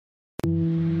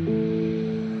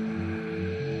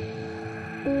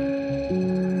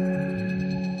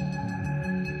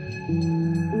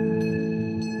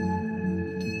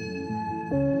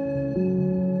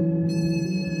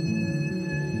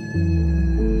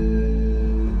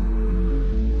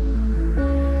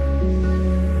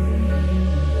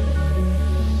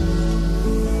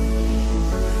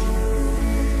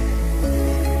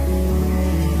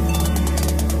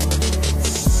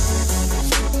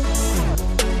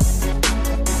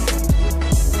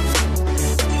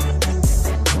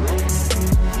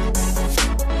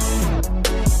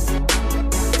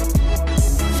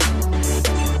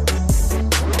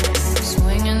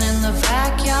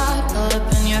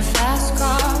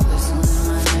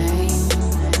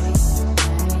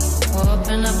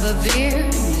beer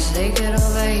and you say get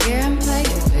over here and play a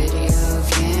video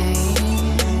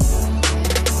game.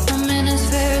 I'm in his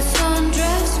favorite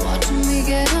sundress, watching me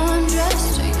get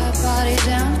undressed, take our body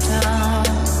downtown.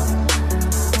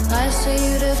 I say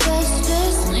you the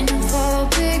bestest, leaning for a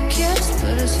big kiss,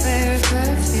 put his favorite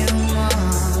perfume on.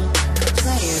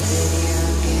 Play a video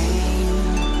game,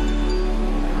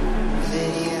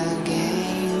 video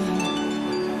game,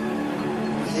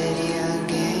 video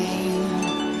game,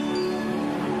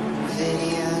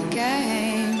 video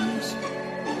games.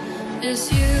 It's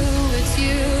you,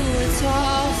 it's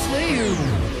all for you.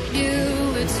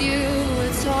 It's you,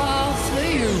 it's all for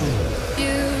you.